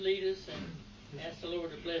us and ask the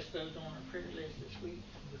Lord to bless those on our prayer list this week.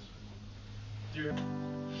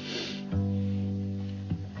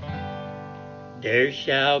 There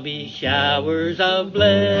shall be showers of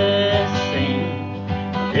blessing.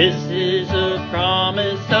 This is a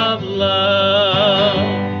promise of love.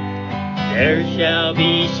 There shall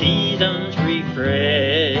be seasons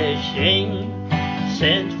refreshing,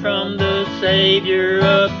 sent from the Savior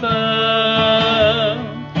above.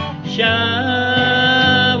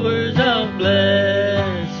 Showers of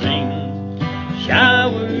blessing,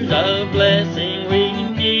 showers of blessing we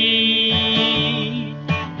need.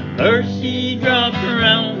 The mercy drops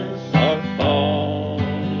around us are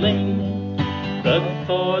falling, but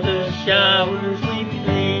for the showers we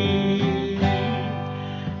plead.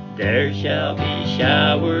 There shall be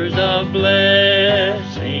showers of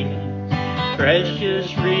blessing,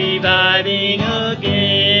 precious reviving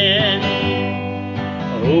again,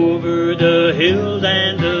 over the hills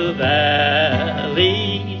and the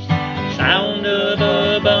valleys, sound of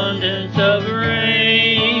abundance of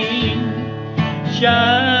rain.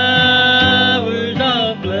 Showers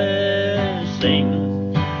of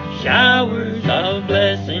blessing, showers of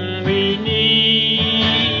blessing we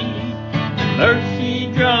need.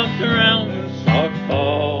 Mercy drops around us are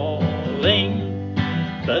falling,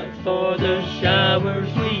 but for the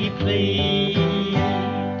showers we plead.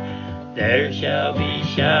 There shall be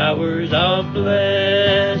showers of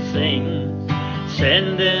blessing,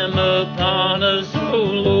 send them upon us, O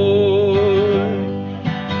Lord.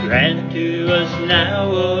 Grant to us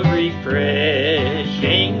now a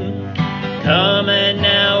refreshing, come and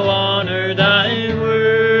now honor thy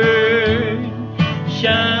word.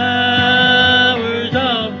 Showers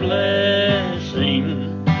of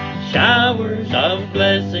blessing, showers of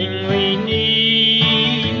blessing we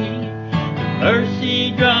need.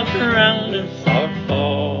 Mercy drops around us are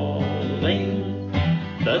falling,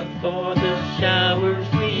 but for the showers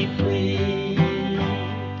we plead.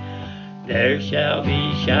 There shall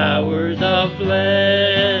be showers of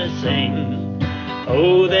blessing,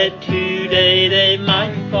 oh, that today they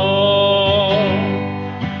might fall.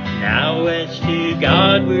 Now as to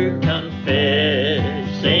God we're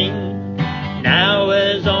confessing, now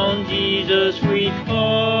as on Jesus we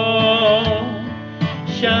call.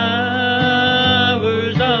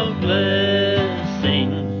 Showers of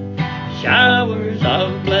blessing, showers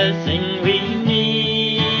of blessing we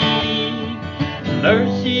need.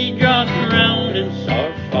 Mercy drops around us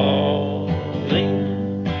are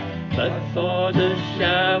falling, but for the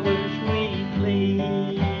showers we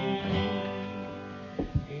plead.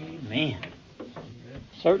 Amen.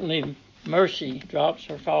 Certainly mercy drops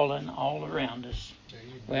are falling all around us.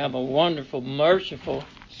 We have a wonderful, merciful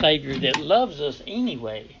Savior that loves us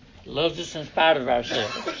anyway, loves us in spite of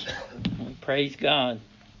ourselves. We praise God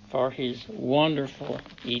for His wonderful,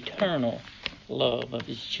 eternal love of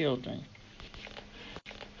His children.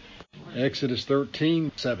 Exodus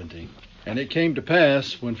 13:17. And it came to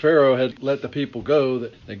pass, when Pharaoh had let the people go,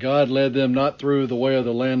 that God led them not through the way of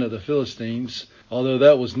the land of the Philistines, although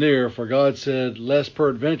that was near, for God said, lest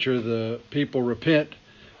peradventure the people repent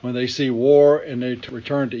when they see war and they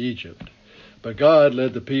return to Egypt. But God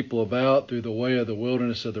led the people about through the way of the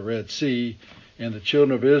wilderness of the Red Sea, and the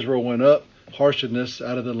children of Israel went up harshness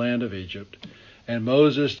out of the land of Egypt. And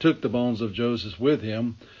Moses took the bones of Joseph with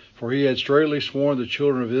him, for he had straitly sworn the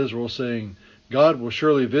children of Israel, saying, God will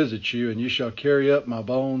surely visit you, and you shall carry up my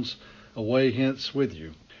bones away hence with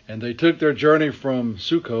you. And they took their journey from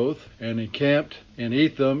Succoth, and encamped in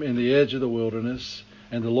Etham in the edge of the wilderness.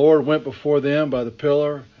 And the Lord went before them by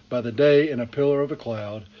the day in a pillar of a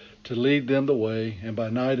cloud, to lead them the way, and by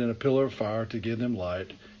night in a pillar of fire to give them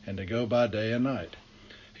light, and to go by day and night.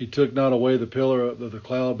 He took not away the pillar of the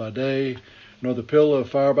cloud by day, nor the pillar of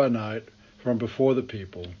fire by night, from before the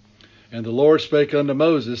people. And the Lord spake unto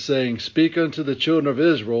Moses, saying, Speak unto the children of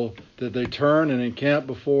Israel, that they turn and encamp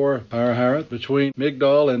before Pihahiroth, between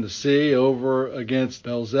Migdol and the sea, over against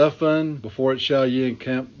Baal-zephon, before it shall ye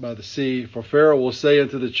encamp by the sea. For Pharaoh will say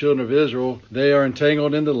unto the children of Israel, They are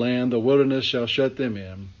entangled in the land, the wilderness shall shut them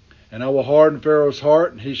in. And I will harden Pharaoh's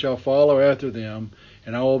heart, and he shall follow after them.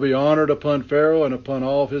 And I will be honored upon Pharaoh and upon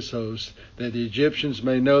all of his hosts, that the Egyptians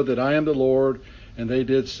may know that I am the Lord. And they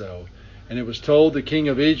did so. And it was told the king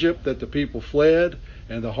of Egypt that the people fled,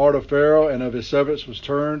 and the heart of Pharaoh and of his servants was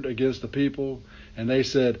turned against the people. And they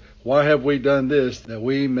said, Why have we done this, that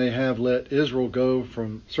we may have let Israel go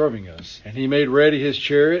from serving us? And he made ready his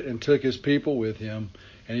chariot, and took his people with him.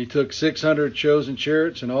 And he took 600 chosen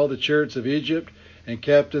chariots, and all the chariots of Egypt, and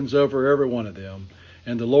captains over every one of them.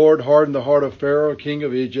 And the Lord hardened the heart of Pharaoh, king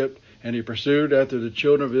of Egypt, and he pursued after the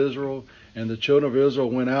children of Israel, and the children of Israel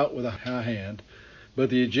went out with a high hand. But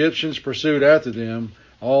the Egyptians pursued after them,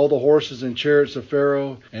 all the horses and chariots of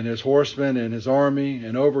Pharaoh, and his horsemen and his army,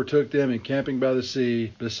 and overtook them encamping by the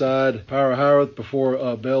sea, beside Pihahiroth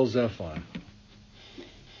before Baal-zephon.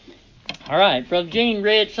 All right, Brother Gene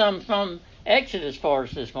read some from Exodus for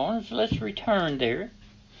us this morning, so let's return there.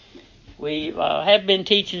 We have been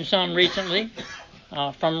teaching some recently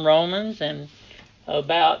from Romans and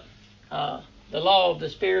about the law of the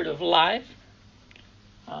Spirit of life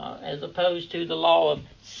as opposed to the law of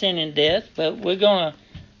sin and death. But we're going to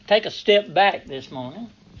take a step back this morning,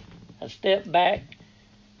 a step back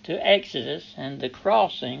to Exodus and the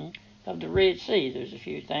crossing of the Red Sea. There's a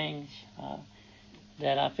few things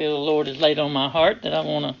that I feel the Lord has laid on my heart that I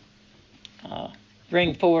want to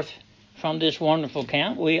bring forth from this wonderful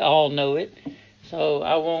account. We all know it, so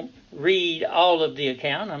I won't read all of the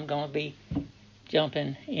account. I'm going to be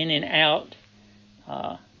jumping in and out.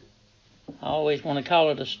 I always want to call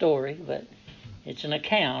it a story, but it's an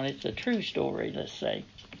account. It's a true story, let's say.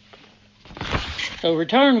 So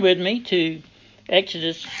return with me to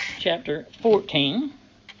Exodus chapter 14,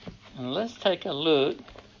 and let's take a look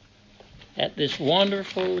at this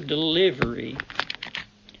wonderful delivery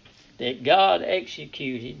that God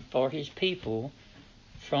executed for his people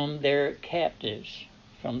from their captives,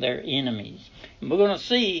 from their enemies. And we're going to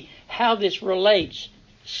see how this relates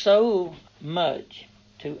so much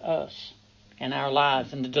to us and our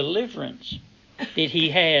lives and the deliverance that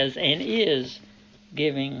he has and is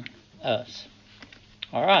giving us.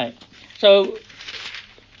 All right. So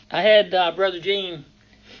I had Brother Gene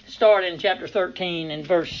start in chapter 13 and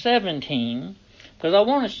verse 17 because I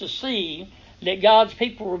want us to see that God's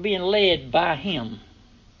people were being led by him,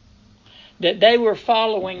 that they were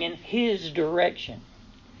following in his direction,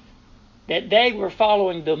 that they were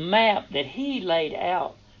following the map that he laid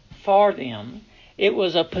out for them. It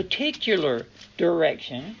was a particular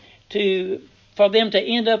direction for them to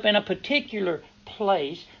end up in a particular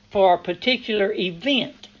place for a particular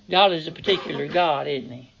event. God is a particular God,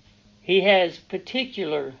 isn't he? He has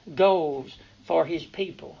particular goals for his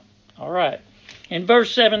people. All right. In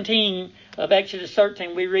verse 17 of Exodus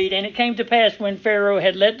 13 we read, "And it came to pass when Pharaoh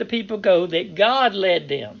had let the people go that God led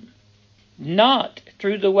them, not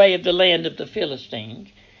through the way of the land of the Philistines."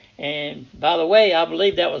 And by the way, I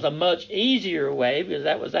believe that was a much easier way because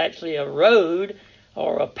that was actually a road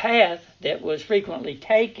or a path that was frequently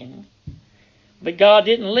taken. But God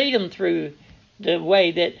didn't lead them through the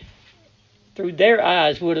way that through their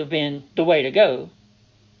eyes would have been the way to go.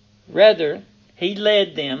 Rather, he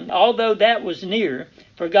led them, although that was near,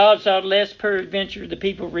 for God saw lest peradventure the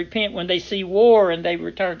people repent when they see war and they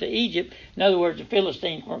return to Egypt. In other words, the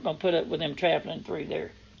Philistines weren't going to put up with them traveling through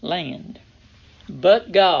their land.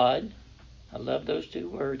 But God, I love those two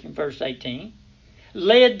words in verse 18,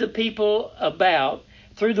 led the people about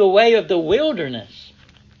through the way of the wilderness,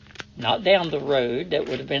 not down the road that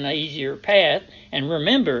would have been an easier path. And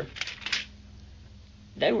remember,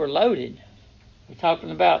 they were loaded. We're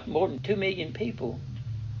talking about more than 2 million people.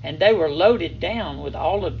 And they were loaded down with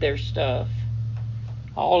all of their stuff,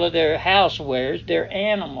 all of their housewares, their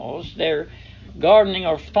animals, their gardening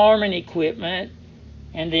or farming equipment,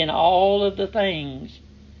 and then all of the things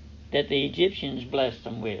that the Egyptians blessed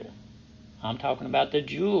them with. I'm talking about the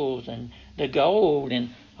jewels and the gold and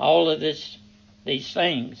all of these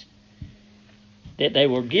things that they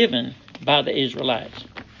were given by the Israelites.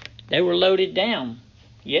 They were loaded down,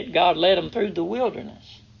 yet God led them through the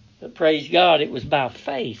wilderness. But praise God, it was by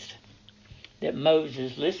faith that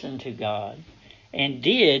Moses listened to God and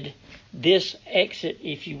did this exit,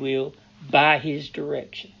 if you will, by his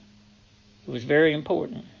direction. It was very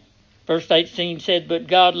important. Verse 18 said, "But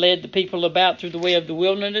God led the people about through the way of the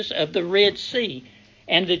wilderness of the Red Sea,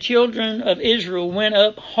 and the children of Israel went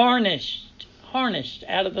up harnessed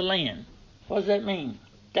out of the land." What does that mean?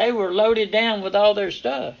 They were loaded down with all their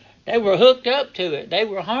stuff. They were hooked up to it. They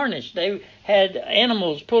were harnessed. They had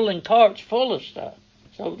animals pulling carts full of stuff.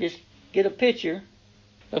 So just get a picture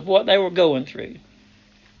of what they were going through.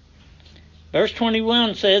 Verse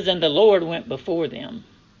 21 says, "And the Lord went before them."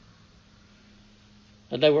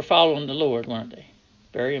 But they were following the Lord, weren't they?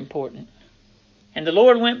 Very important. "And the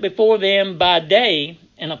Lord went before them by day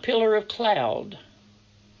in a pillar of cloud."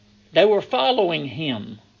 They were following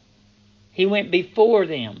him. He went before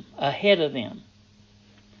them, ahead of them,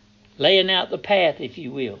 laying out the path, if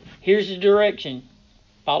you will. Here's the direction.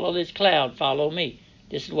 Follow this cloud, follow me.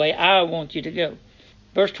 This is the way I want you to go.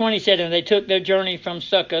 Verse 20 said, "And they took their journey from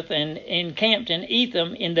Succoth and encamped in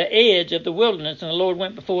Etham in the edge of the wilderness. And the Lord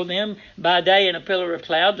went before them by day in a pillar of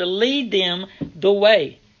cloud to lead them the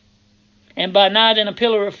way, and by night in a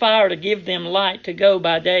pillar of fire to give them light to go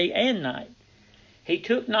by day and night. He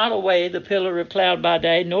took not away the pillar of cloud by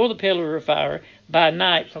day, nor the pillar of fire by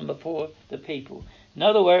night from before the people. In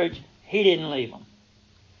other words, he didn't leave them.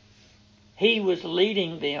 He was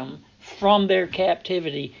leading them from their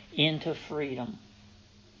captivity into freedom.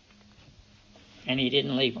 And he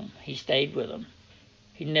didn't leave them. He stayed with them.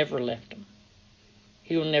 He never left them.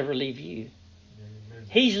 He will never leave you.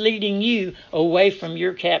 He's leading you away from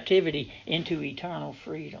your captivity into eternal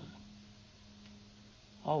freedom.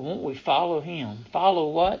 Oh, won't we follow him? Follow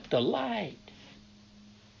what? The light.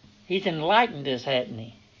 He's enlightened us, hasn't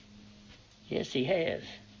he? Yes, he has.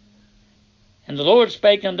 And the Lord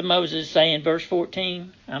spake unto Moses, saying,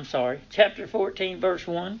 chapter 14, verse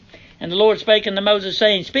 1. And the Lord spake unto Moses,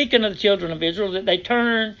 saying, Speak unto the children of Israel, that they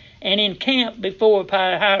turn and encamp before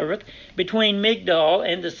Pi-hahiroth, between Migdol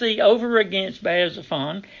and the sea, over against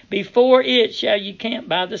Baal-zephon. Before it shall you camp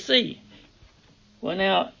by the sea. Well,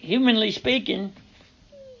 now, humanly speaking,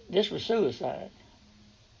 this was suicide.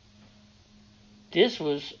 This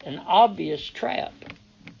was an obvious trap.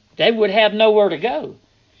 They would have nowhere to go.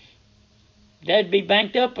 They'd be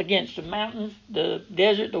banked up against the mountains, the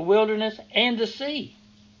desert, the wilderness, and the sea.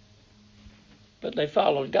 But they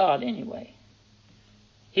followed God anyway.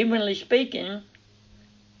 Humanly speaking,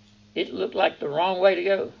 it looked like the wrong way to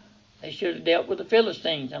go. They should have dealt with the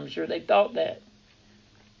Philistines. I'm sure they thought that.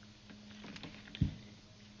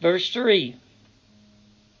 Verse 3.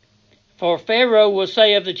 For Pharaoh will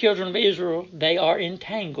say of the children of Israel, they are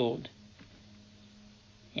entangled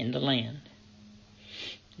in the land.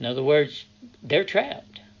 In other words, they're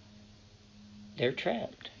trapped. They're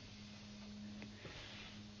trapped.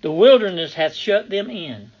 The wilderness hath shut them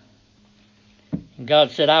in. And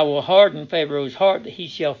God said, I will harden Pharaoh's heart that he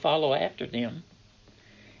shall follow after them.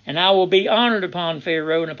 And I will be honored upon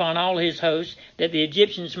Pharaoh and upon all his hosts, that the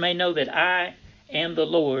Egyptians may know that I am the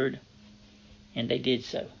Lord. And they did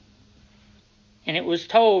so. And it was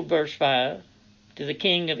told, verse 5, to the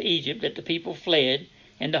king of Egypt that the people fled,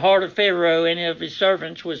 and the heart of Pharaoh and of his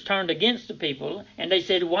servants was turned against the people. And they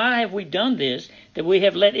said, Why have we done this, that we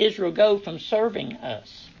have let Israel go from serving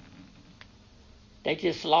us? They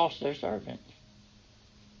just lost their servants.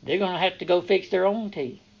 They're going to have to go fix their own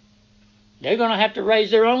teeth. They're going to have to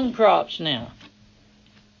raise their own crops now.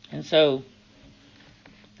 And so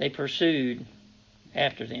they pursued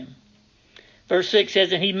after them. Verse 6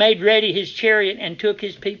 says, And he made ready his chariot and took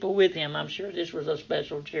his people with him. I'm sure this was a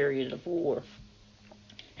special chariot of war.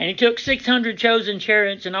 And he took 600 chosen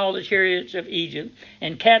chariots and all the chariots of Egypt,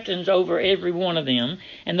 and captains over every one of them.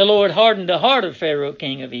 And the Lord hardened the heart of Pharaoh,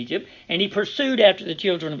 king of Egypt, and he pursued after the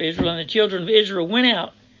children of Israel. And the children of Israel went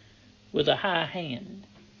out with a high hand.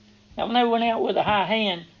 Now, when they went out with a high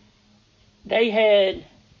hand, they had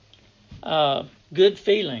good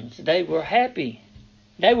feelings. They were happy.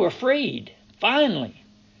 They were freed, finally.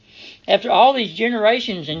 After all these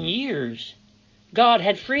generations and years, God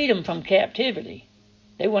had freed them from captivity.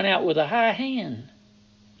 They went out with a high hand.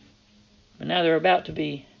 But now they're about to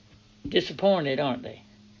be disappointed, aren't they?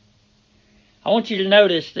 I want you to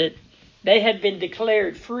notice that they had been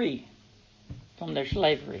declared free from their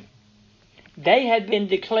slavery. They had been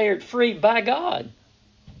declared free by God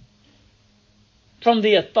from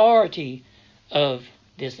the authority of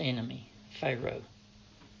this enemy, Pharaoh.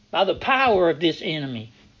 By the power of this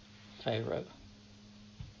enemy, Pharaoh.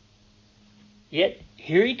 Yet,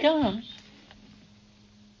 here he comes.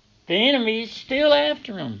 The enemy's still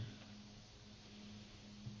after him.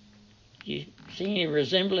 You see any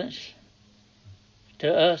resemblance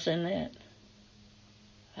to us in that?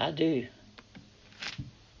 I do.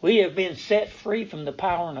 We have been set free from the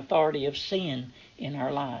power and authority of sin in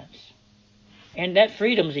our lives. And that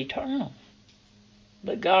freedom's eternal.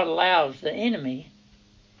 But God allows the enemy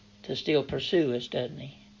to still pursue us, doesn't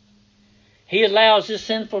he? He allows this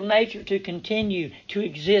sinful nature to continue to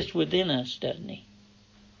exist within us, doesn't he?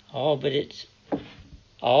 Oh, but it's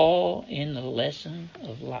all in the lesson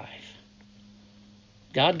of life.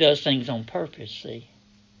 God does things on purpose, see?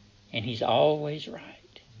 And he's always right.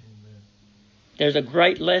 Amen. There's a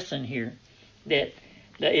great lesson here that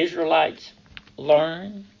the Israelites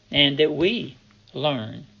learn and that we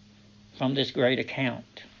learn from this great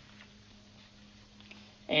account.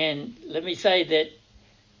 And let me say that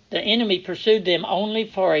the enemy pursued them only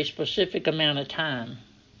for a specific amount of time.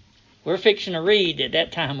 We're fixing to read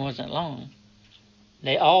that time wasn't long.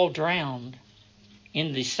 They all drowned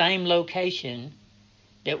in the same location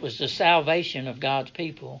that was the salvation of God's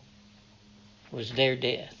people, was their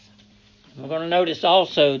death. We're going to notice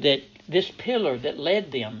also that this pillar that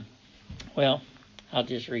led them, well, I'll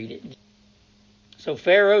just read it. So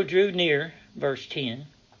Pharaoh drew near, verse 10,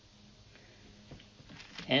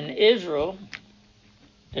 and Israel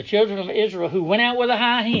the children of Israel who went out with a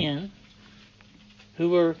high hand, who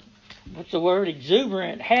were,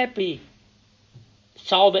 exuberant, happy,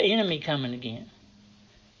 saw the enemy coming again.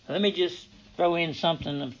 Let me just throw in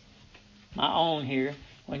something of my own here.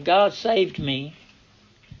 When God saved me,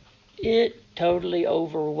 it totally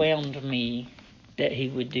overwhelmed me that He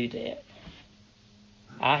would do that.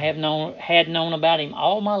 I had known about Him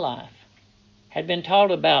all my life, had been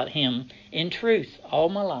taught about Him in truth all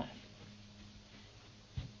my life.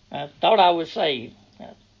 I thought I was saved.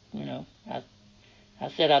 I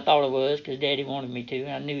said I thought I was because Daddy wanted me to.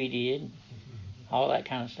 I knew He did. All that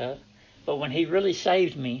kind of stuff. But when He really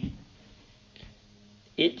saved me,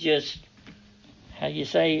 it just,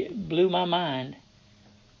 blew my mind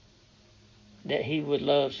that He would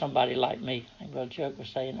love somebody like me, like Brother Chuck was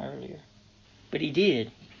saying earlier. But He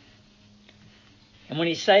did. And when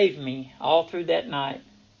He saved me, all through that night,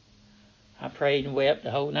 I prayed and wept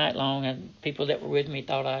the whole night long, and people that were with me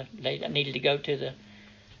thought I needed to go to the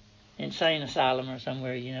insane asylum or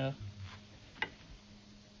somewhere,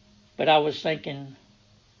 But I was thinking,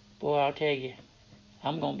 boy, I'll tell you,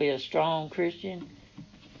 I'm going to be a strong Christian,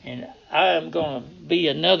 and I'm going to be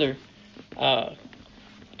another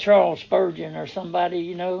Charles Spurgeon or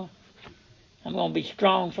somebody, I'm going to be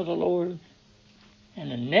strong for the Lord. And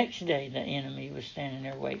the next day, the enemy was standing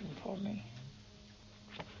there waiting for me.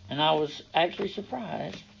 And I was actually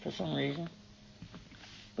surprised for some reason.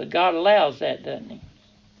 But God allows that, doesn't He?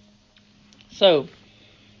 So,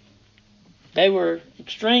 they were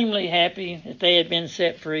extremely happy that they had been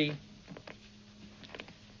set free.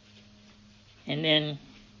 And then,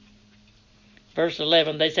 verse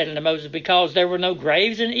 11, they said unto Moses, because there were no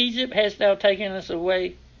graves in Egypt, hast thou taken us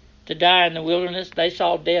away to die in the wilderness? They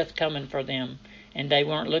saw death coming for them, and they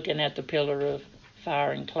weren't looking at the pillar of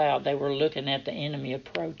fire and cloud. They were looking at the enemy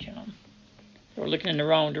approaching them. They were looking in the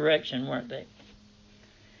wrong direction, weren't they?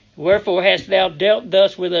 Wherefore hast thou dealt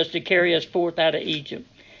thus with us to carry us forth out of Egypt?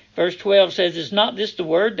 Verse 12 says, is not this the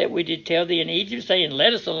word that we did tell thee in Egypt, saying,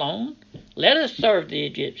 let us alone, let us serve the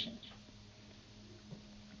Egyptians?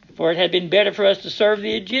 For it had been better for us to serve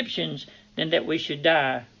the Egyptians than that we should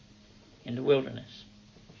die in the wilderness.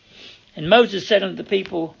 And Moses said unto the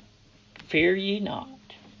people, fear ye not,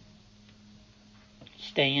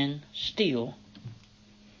 stand still,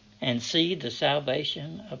 and see the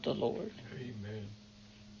salvation of the Lord. Amen.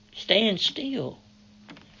 Stand still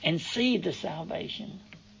and see the salvation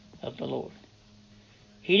of the Lord.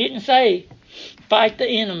 He didn't say, fight the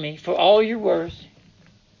enemy for all you're worth.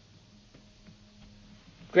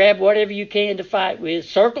 Grab whatever you can to fight with.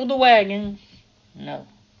 Circle the wagons. No.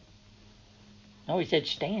 No, He said,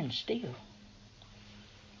 stand still.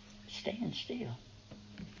 Stand still.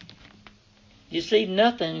 You see,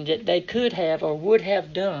 nothing that they could have or would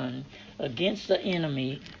have done against the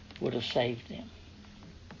enemy would have saved them.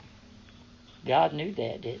 God knew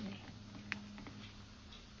that, didn't He?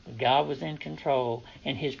 But God was in control,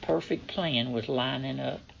 and His perfect plan was lining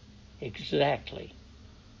up exactly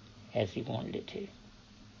as He wanted it to.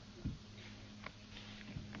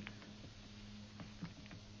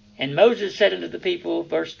 And Moses said unto the people,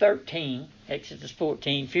 verse 13, Exodus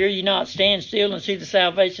 14, fear ye not, stand still and see the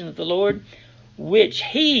salvation of the Lord, which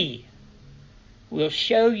He will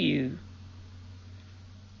show you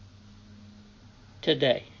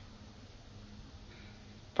today.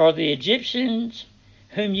 For the Egyptians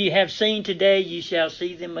whom ye have seen today, ye shall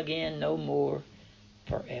see them again no more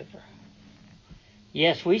forever.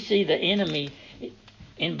 Yes, we see the enemy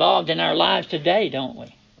involved in our lives today, don't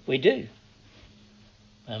we? We do.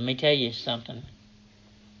 Let me tell you something.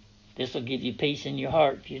 This will give you peace in your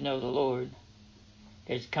heart if you know the Lord.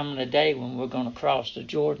 There's coming a day when we're going to cross the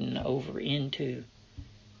Jordan over into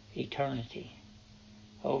eternity,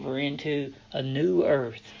 over into a new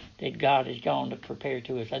earth that God has gone to prepare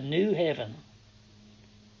to us, a new heaven.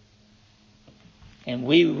 And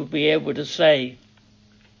we will be able to say,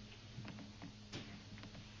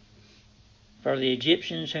 for the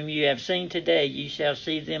Egyptians whom you have seen today, you shall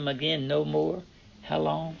see them again no more. How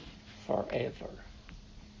long? Forever.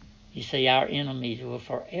 You see, our enemies will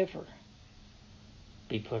forever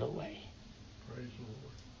be put away. Praise the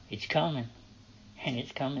Lord. It's coming. And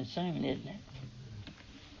it's coming soon, isn't it?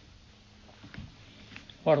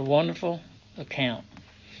 What a wonderful account.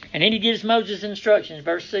 And then He gives Moses instructions.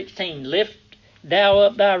 Verse 16, lift thou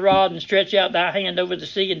up thy rod and stretch out thy hand over the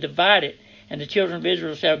sea and divide it, and the children of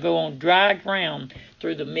Israel shall go on dry ground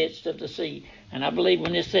through the midst of the sea. And I believe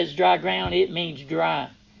when this says dry ground, it means dry.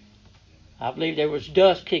 I believe there was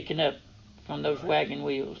dust kicking up from those wagon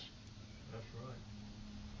wheels. That's right.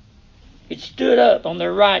 It stood up on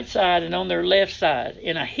their right side and on their left side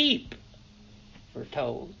in a heap, we're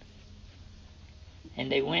told.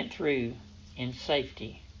 And they went through in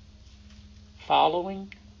safety,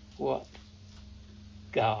 following what?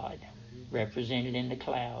 God, represented in the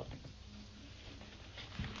cloud.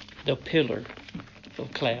 The pillar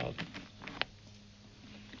of cloud.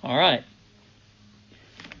 All right.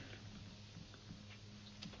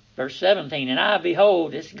 Verse 17, and I,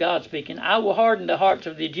 behold, this is God speaking, I will harden the hearts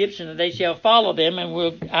of the Egyptians, and they shall follow them,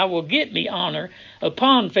 and I will get me honor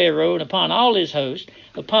upon Pharaoh and upon all his host,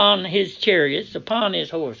 upon his chariots, upon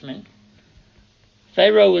his horsemen.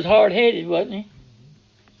 Pharaoh was hard-headed, wasn't he?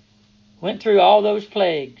 Went through all those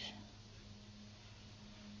plagues.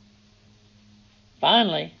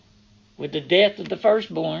 Finally, with the death of the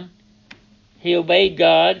firstborn, he obeyed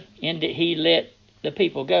God and he let the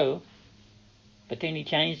people go. But then he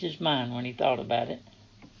changed his mind when he thought about it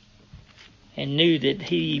and knew that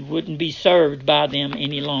he wouldn't be served by them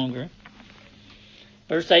any longer.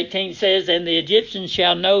 Verse 18 says, and the Egyptians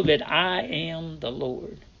shall know that I am the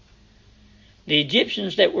Lord. The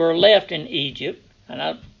Egyptians that were left in Egypt,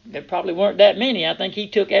 and there probably weren't that many. I think he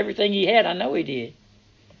took everything he had. I know he did.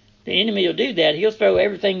 The enemy will do that. He'll throw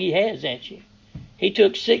everything he has at you. He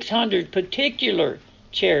took 600 particular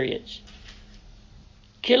chariots,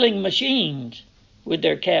 killing machines with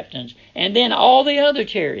their captains, and then all the other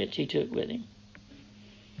chariots he took with him.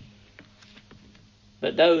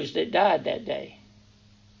 But those that died that day,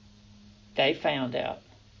 they found out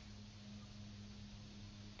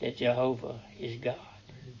that Jehovah is God.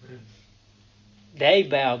 Amen. They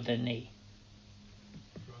bowed the knee.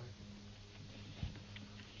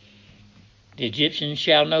 The Egyptians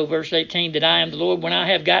shall know, verse 18, that I am the Lord when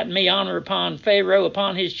I have gotten me honor upon Pharaoh,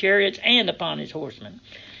 upon his chariots, and upon his horsemen.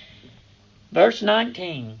 Verse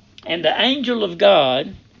 19, and the angel of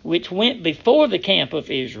God, which went before the camp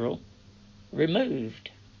of Israel,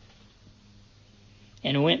 removed,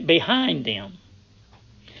 and went behind them.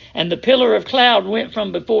 And the pillar of cloud went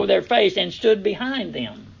from before their face and stood behind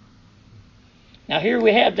them. Now here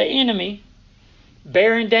we have the enemy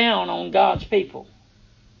bearing down on God's people.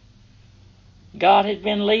 God had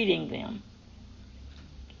been leading them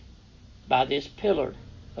by this pillar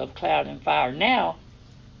of cloud and fire. Now,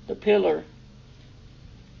 the pillar,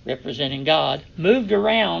 representing God, moved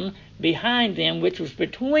around behind them, which was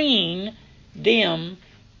between them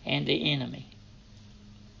and the enemy.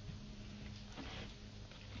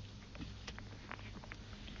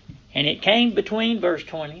 And it came between, verse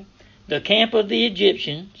 20, the camp of the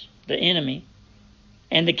Egyptians, the enemy,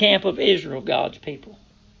 and the camp of Israel, God's people.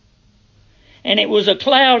 And it was a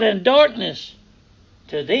cloud and darkness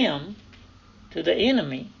to them, to the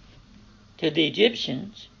enemy, to the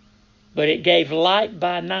Egyptians, but it gave light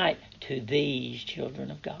by night to these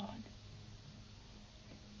children of God.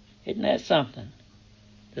 Isn't that something?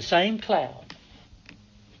 The same cloud.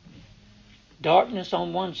 Darkness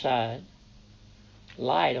on one side,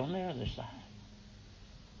 light on the other side.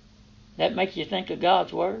 That makes you think of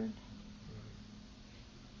God's Word?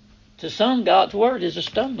 To some, God's Word is a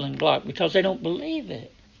stumbling block because they don't believe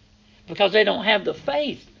it. Because they don't have the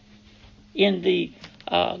faith in the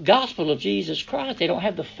gospel of Jesus Christ. They don't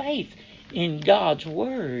have the faith in God's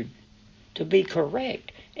Word to be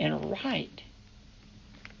correct and right.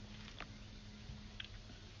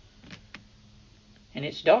 And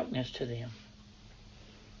it's darkness to them.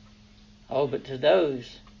 Oh, but to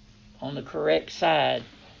those on the correct side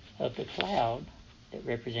of the cloud that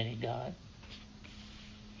represented God,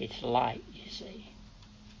 it's light, you see.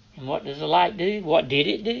 And what does the light do? What did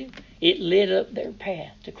it do? It lit up their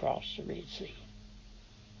path to cross the Red Sea.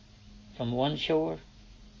 From one shore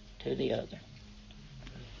to the other.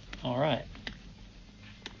 All right.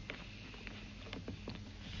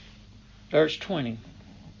 Verse 20.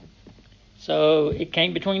 So it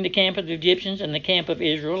came between the camp of the Egyptians and the camp of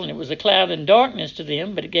Israel, and it was a cloud and darkness to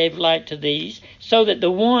them, but it gave light to these, so that the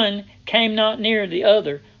one came not near the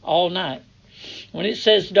other all night. When it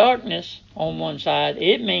says darkness on one side,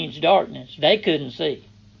 it means darkness. They couldn't see.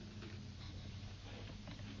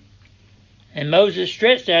 And Moses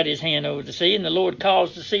stretched out his hand over the sea, and the Lord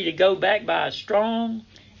caused the sea to go back by a strong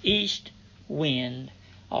east wind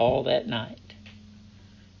all that night.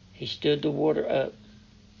 He stood the water up.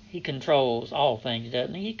 He controls all things,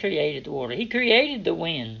 doesn't he? He created the water. He created the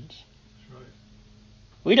winds. That's right.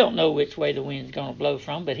 We don't know which way the wind's going to blow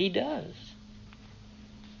from, but he does.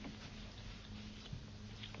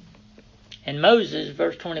 And Moses,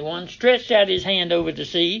 verse 21, stretched out his hand over the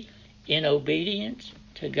sea in obedience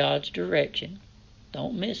to God's direction.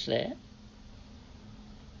 Don't miss that.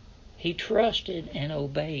 He trusted and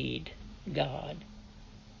obeyed God.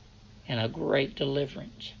 And a great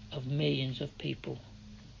deliverance of millions of people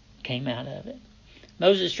came out of it.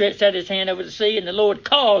 Moses stretched out his hand over the sea, and the Lord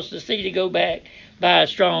caused the sea to go back by a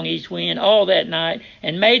strong east wind all that night,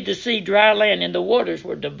 and made the sea dry land, and the waters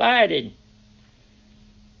were divided.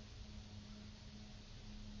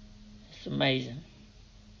 It's amazing,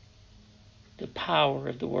 the power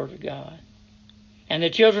of the Word of God. And the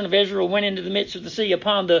children of Israel went into the midst of the sea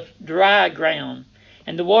upon the dry ground,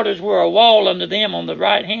 and the waters were a wall unto them on the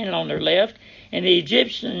right hand and on their left, and the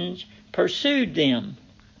Egyptians pursued them.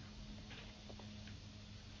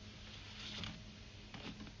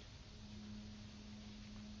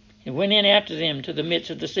 And went in after them to the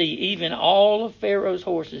midst of the sea, even all of Pharaoh's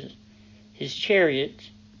horses, his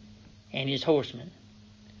chariots, and his horsemen.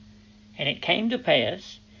 And it came to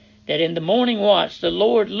pass that in the morning watch the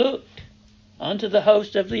Lord looked unto the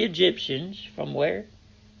host of the Egyptians, from where?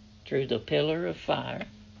 Through the pillar of fire.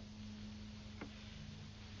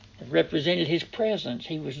 It represented his presence.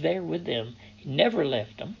 He was there with them. He never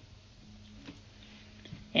left them.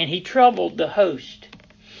 And he troubled the host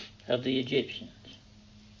of the Egyptians.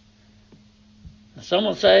 Some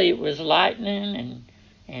will say it was lightning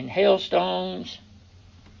and hailstones.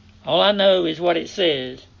 All I know is what it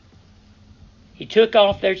says. He took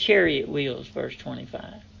off their chariot wheels, verse 25.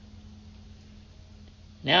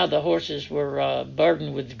 Now the horses were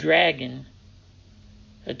burdened with dragging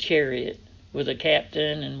a chariot with a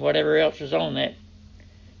captain and whatever else was on that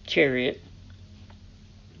chariot.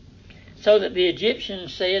 So that the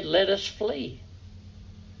Egyptians said, let us flee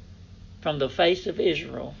from the face of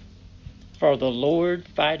Israel, for the Lord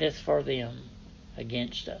fighteth for them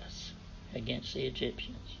against us, against the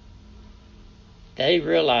Egyptians. They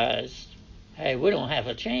realized, hey, we don't have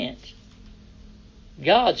a chance.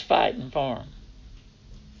 God's fighting for them.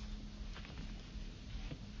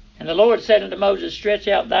 And the Lord said unto Moses, stretch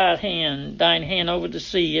out thine hand over the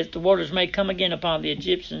sea, if the waters may come again upon the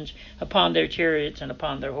Egyptians, upon their chariots, and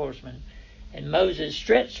upon their horsemen. And Moses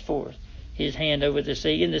stretched forth his hand over the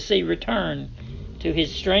sea, and the sea returned to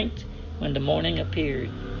his strength when the morning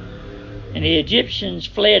appeared. And the Egyptians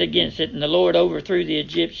fled against it, and the Lord overthrew the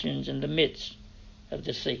Egyptians in the midst of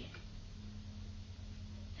the sea.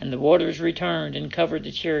 And the waters returned and covered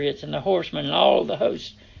the chariots and the horsemen and all the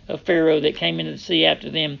hosts of Pharaoh that came into the sea after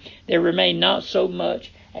them. There remained not so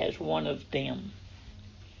much as one of them.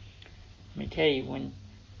 Let me tell you, when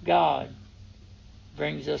God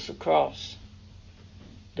brings us across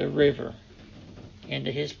the river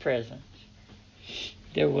into his presence,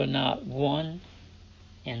 there will not one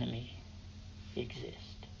enemy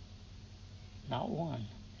exist. Not one.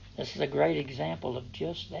 This is a great example of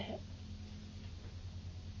just that.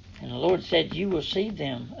 And the Lord said, you will see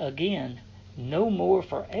them again no more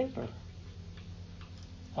forever.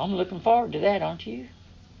 I'm looking forward to that, aren't you?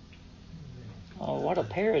 Oh, what a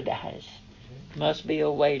paradise must be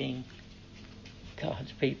awaiting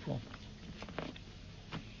God's people.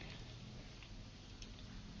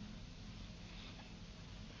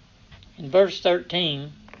 In verse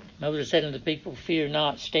 13, Moses said unto the people, fear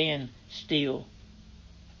not, stand still.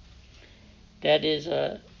 That is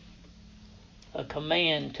a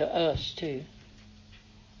command to us too.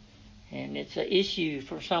 And it's an issue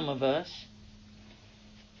for some of us.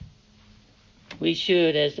 We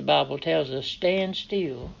should, as the Bible tells us, stand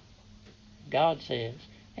still, God says,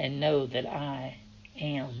 and know that I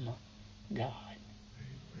am God.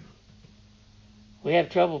 We have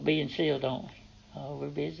trouble being still, don't we? Oh, we're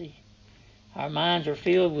busy. Our minds are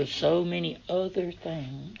filled with so many other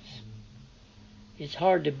things. It's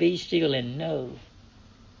hard to be still and know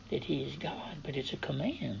that he is God, but it's a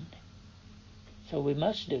command. So we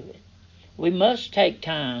must do it. We must take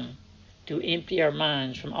time to empty our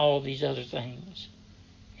minds from all these other things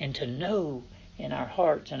and to know in our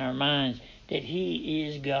hearts and our minds that he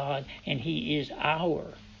is God and he is our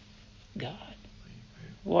God.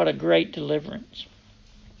 What a great deliverance.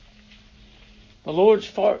 The Lord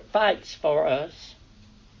fights for us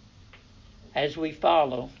as we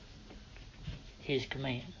follow his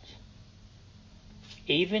commands.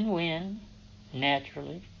 Even when,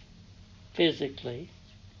 naturally, physically,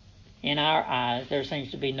 in our eyes, there seems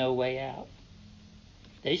to be no way out.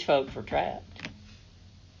 These folks were trapped.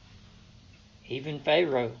 Even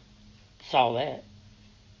Pharaoh saw that.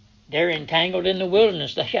 They're entangled in the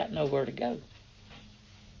wilderness. They got nowhere to go.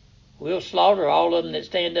 We'll slaughter all of them that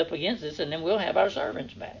stand up against us, and then we'll have our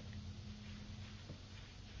servants back.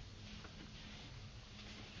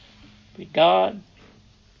 But God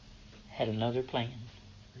had another plan.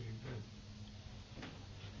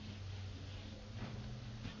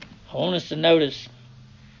 I want us to notice,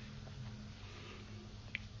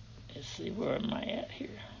 let's see, where am I at here?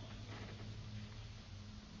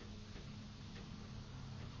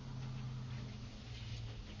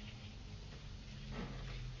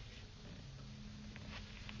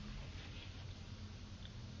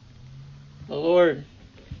 the Lord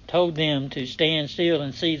told them to stand still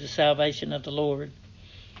and see the salvation of the Lord.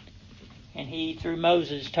 And he, through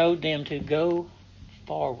Moses, told them to go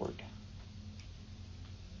forward.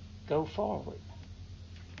 Go forward.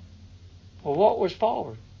 Well, what was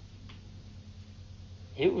forward?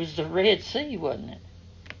 It was the Red Sea, wasn't it?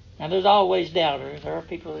 Now, there's always doubters. There are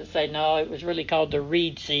people that say, no, it was really called the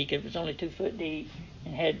Reed Sea. It was only 2 foot deep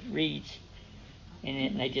and had reeds in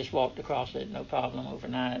it, and they just walked across it, no problem,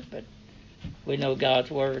 overnight. But we know God's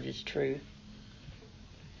word is true.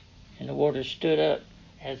 And the water stood up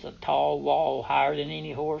as a tall wall, higher than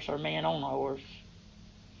any horse or man on a horse.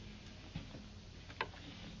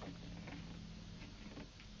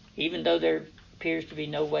 Even though there appears to be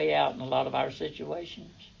no way out in a lot of our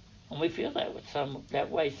situations. And we feel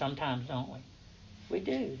that way sometimes, don't we? We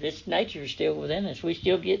do. This nature is still within us. We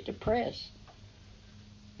still get depressed.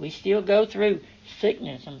 We still go through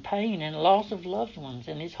sickness and pain and loss of loved ones,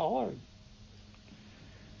 and it's hard.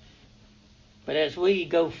 But as we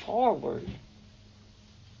go forward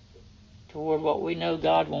toward what we know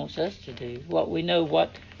God wants us to do, what we know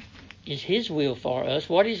what is His will for us,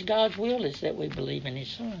 what is God's will is that we believe in His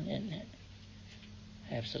Son, isn't it?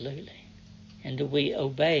 Absolutely. And do we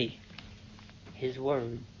obey His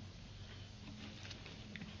word?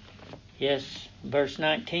 Yes, verse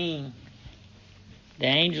 19, the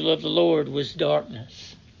angel of the Lord was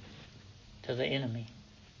darkness to the enemy.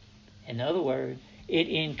 In other words, it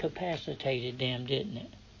incapacitated them, didn't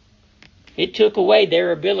it? It took away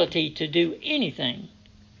their ability to do anything.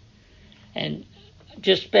 And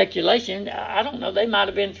just speculation, I don't know, they might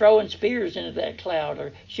have been throwing spears into that cloud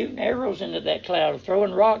or shooting arrows into that cloud or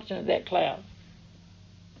throwing rocks into that cloud.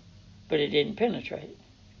 But it didn't penetrate.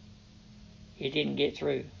 It didn't get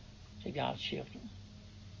through to God's children.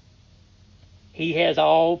 He has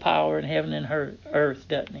all power in heaven and earth,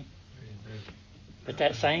 doesn't He? But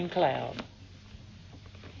that same cloud,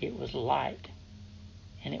 it was light.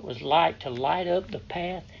 And it was light to light up the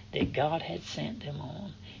path that God had sent them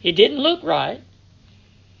on. It didn't look right.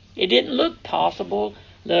 It didn't look possible.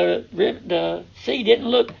 The sea didn't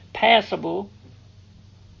look passable.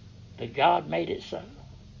 But God made it so.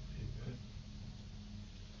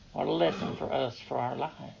 What a lesson for us, for our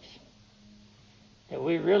lives. That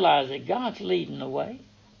we realize that God's leading the way.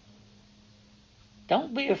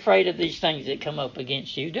 Don't be afraid of these things that come up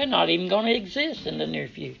against you. They're not even going to exist in the near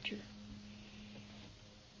future.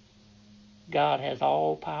 God has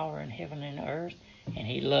all power in heaven and earth, and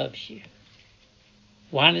He loves you.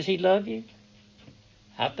 Why does He love you?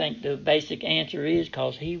 I think the basic answer is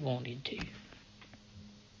because He wanted to.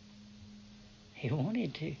 He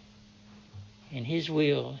wanted to. And His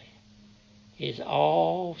will is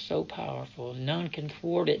all so powerful. None can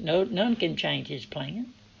thwart it. None can change His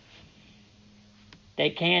plan. They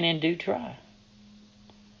can and do try.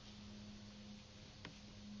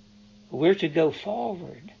 We're to go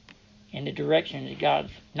forward in the direction that God,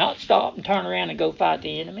 not stop and turn around and go fight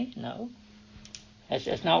the enemy. No.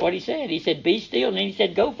 That's not what He said. He said, be still. And then He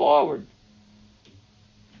said, go forward.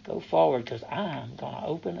 Go forward because I'm going to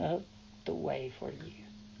open up the way for you.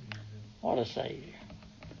 What a Savior.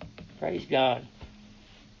 Praise God.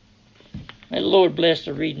 May the Lord bless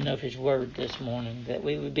the reading of His Word this morning, that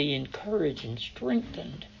we would be encouraged and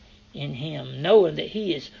strengthened in Him, knowing that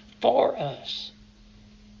He is for us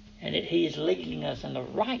and that He is leading us in the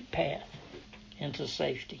right path into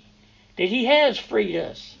safety. That He has freed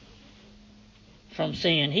us from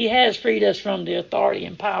sin. He has freed us from the authority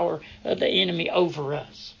and power of the enemy over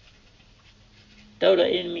us. Though the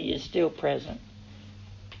enemy is still present.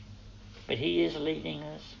 But He is leading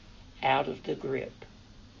us out of the grip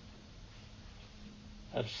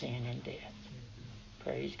of sin and death.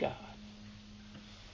 Praise God.